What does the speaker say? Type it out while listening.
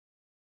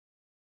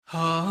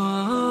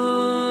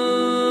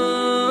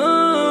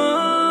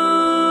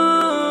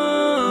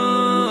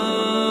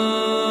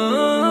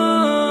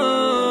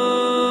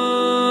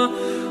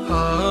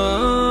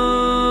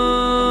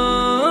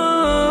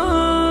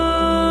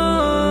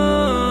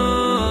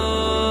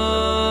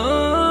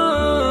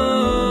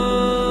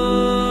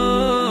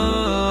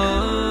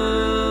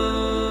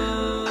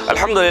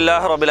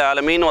अल्हम्दुलिल्लाह रब्बिल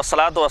आलमीन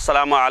वस्सलातु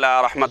वस्सलामु अला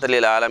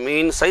रहमतिल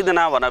आलमीन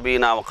सय्यिदिना व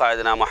नबीना व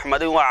क़ाइदिना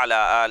मुहम्मद व अला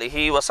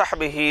आलिहि व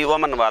सहबिहि व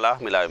मन वाला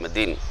इला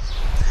यौमिद्दीन।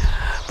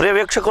 ప్రియ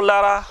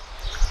వీక్షకులారా,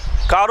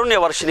 కారుణ్య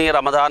వర్షిని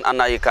రమదాన్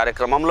అన్న ఈ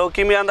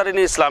కార్యక్రమంలోకి మీ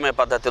అందరినీ ఇస్లామీ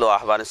పద్ధతిలో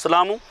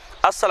ఆహ్వానిస్తున్నాము.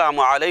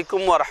 అస్సలాము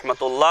అలైకుం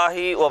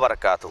వరహమతుల్లాహి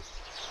వబరకాతు.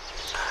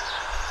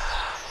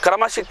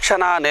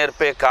 క్రమశిక్షణ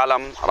నేర్పే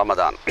కాలం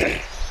రమదాన్.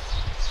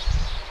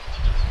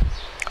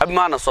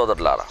 అభిమాన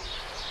సోదరులారా,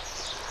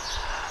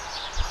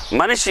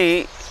 మనిషి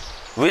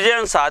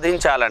విజయం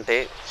సాధించాలంటే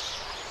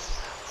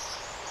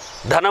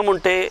ధనం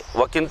ఉంటే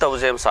ఒకంత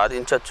విజయం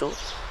సాధించవచ్చు,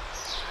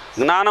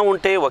 జ్ఞానం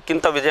ఉంటే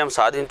ఒకంత విజయం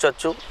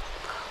సాధించవచ్చు,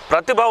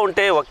 ప్రతిభ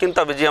ఉంటే ఒకంత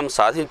విజయం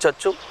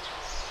సాధించవచ్చు.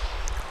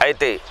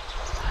 అయితే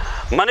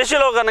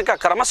మనిషిలో గనుక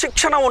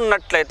క్రమశిక్షణ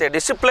ఉన్నట్లయితే,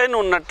 డిసిప్లిన్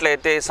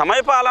ఉన్నట్లయితే,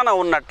 సమయపాలన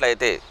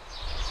ఉన్నట్లయితే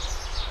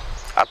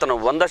అతను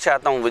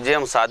 100%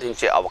 విజయం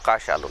సాధించే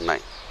అవకాశాలు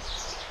ఉన్నాయి.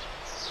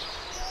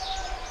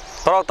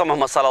 ప్రవక్త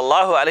ముహమ్మద్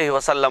సల్లల్లాహు అలైహి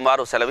వసల్లం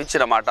వారు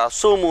సెలవిచ్చిన మాట,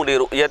 సూము లి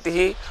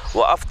రుయతిహి వ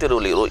అఫ్తిరు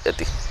లి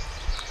రుయతిహి.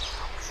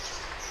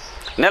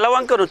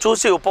 నెలవంకను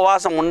చూసి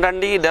ఉపవాసం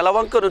ఉండండి,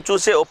 నెలవంకను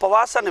చూసే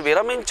ఉపవాసాన్ని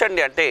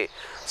విరమించండి అంటే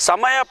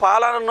సమయ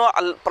పాలనను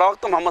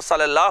ప్రవక్త ముహమ్మద్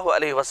సల్లల్లాహు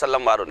అలైహి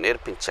వసల్లం వారు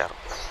నేర్పించారు.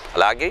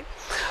 అలాగే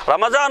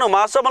రమజాను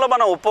మాసంలో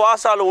మనం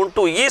ఉపవాసాలు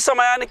ఉంటూ ఈ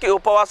సమయానికి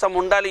ఉపవాసం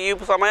ఉండాలి, ఈ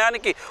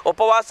సమయానికి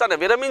ఉపవాసాన్ని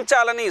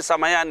విరమించాలని ఈ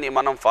సమయాన్ని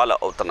మనం ఫాలో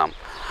అవుతున్నాం.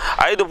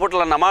 5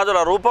 పూటల నమాజుల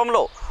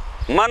రూపంలో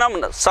మనం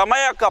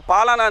సమయ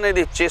పాలన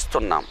అనేది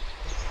చేస్తున్నాం.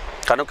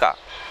 కనుక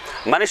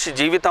మనిషి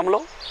జీవితంలో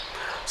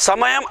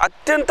సమయం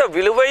అత్యంత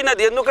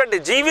విలువైనది. ఎందుకంటే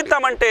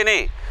జీవితం అంటేనే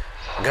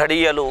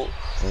గడియలు,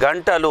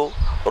 గంటలు,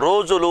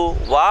 రోజులు,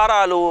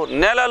 వారాలు,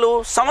 నెలలు,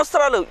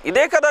 సంవత్సరాలు,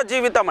 ఇదే కదా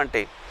జీవితం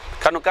అంటే.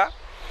 కనుక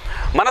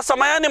మన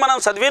సమయాన్ని మనం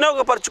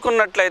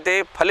సద్వినియోగపరుచుకున్నట్లయితే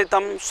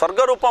ఫలితం స్వర్గ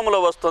రూపంలో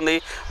వస్తుంది.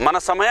 మన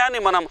సమయాన్ని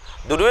మనం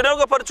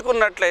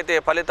దుర్వినియోగపరుచుకున్నట్లయితే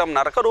ఫలితం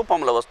నరక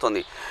రూపంలో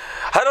వస్తుంది.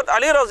 హజరత్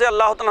అలీ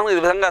రజియల్లాహు తఆలా ఈ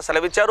విధంగా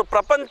సెలవిచ్చారు,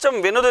 ప్రపంచం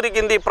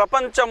వెనుదిరిగింది,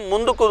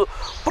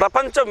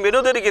 ప్రపంచం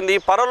వెనుదిరిగింది,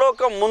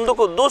 పరలోకం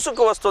ముందుకు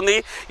దూసుకు వస్తుంది.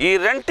 ఈ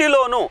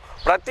రెంటిలోనూ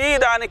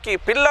ప్రతిదానికి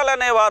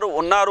పిల్లలనేవారు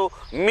ఉన్నారు.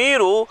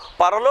 మీరు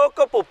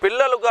పరలోకపు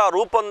పిల్లలుగా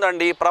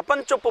రూపొందండి,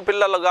 ప్రపంచపు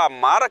పిల్లలుగా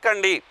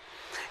మారకండి.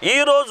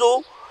 ఈరోజు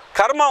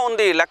కర్మ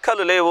ఉంది,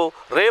 లెక్కలు లేవు,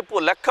 రేపు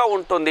లెక్క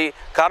ఉంటుంది,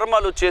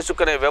 కర్మలు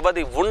చేసుకునే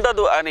వ్యవధి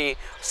ఉండదు అని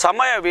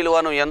సమయ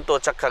విలువను ఎంతో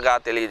చక్కగా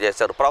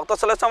తెలియజేశారు. ప్రవక్త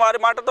సల్లల్లాహు అలైహి వసల్లం వారి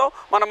మాటతో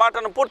మన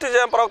మాటను పూర్తి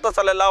చేయడం. ప్రవక్త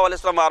సల్లల్లాహు అలైహి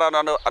వసల్లం వారు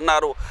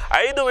అన్నారు,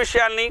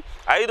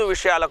 5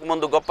 విషయాలకు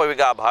ముందు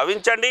గొప్పవిగా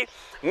భావించండి.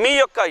 మీ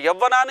యొక్క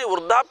యవ్వనాన్ని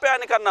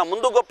వృద్ధాప్యానికన్నా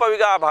ముందు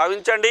గొప్పవిగా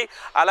భావించండి.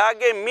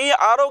 అలాగే మీ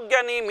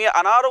ఆరోగ్యాన్ని మీ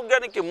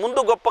అనారోగ్యానికి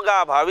ముందు గొప్పగా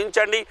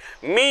భావించండి.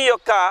 మీ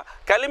యొక్క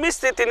కలిమి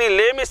స్థితిని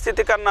లేమి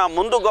స్థితి కన్నా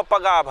ముందు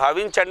గొప్పగా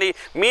భావించండి.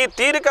 మీ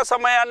తీరిక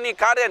సమయాన్ని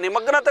కార్య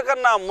నిమగ్నత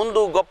కన్నా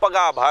ముందు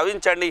గొప్పగా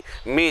భావించండి.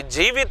 మీ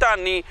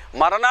జీవితాన్ని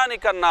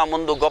మరణానికన్నా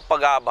ముందు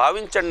గొప్పగా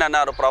భావించండి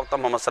అన్నారు ప్రవక్త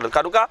ముహమ్మద్ సల్లల్లాహు అలైహి వసల్లం.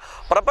 కనుక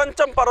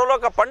ప్రపంచం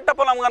పరలోక పంట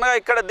పొలం కనుక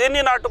ఇక్కడ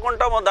దేన్ని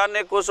నాటుకుంటామో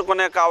దాన్నే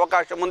కోసుకునే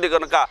అవకాశం ఉంది.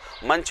 కనుక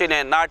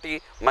మంచినే నాటి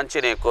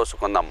మంచినే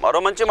కోసుకుందాం. మరో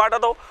మంచి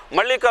మాటతో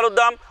మళ్ళీ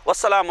కలుద్దాం.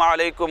 వస్సలాము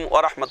అలైకుం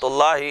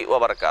వరహమతుల్లాహి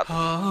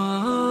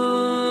వబరకాతుహు.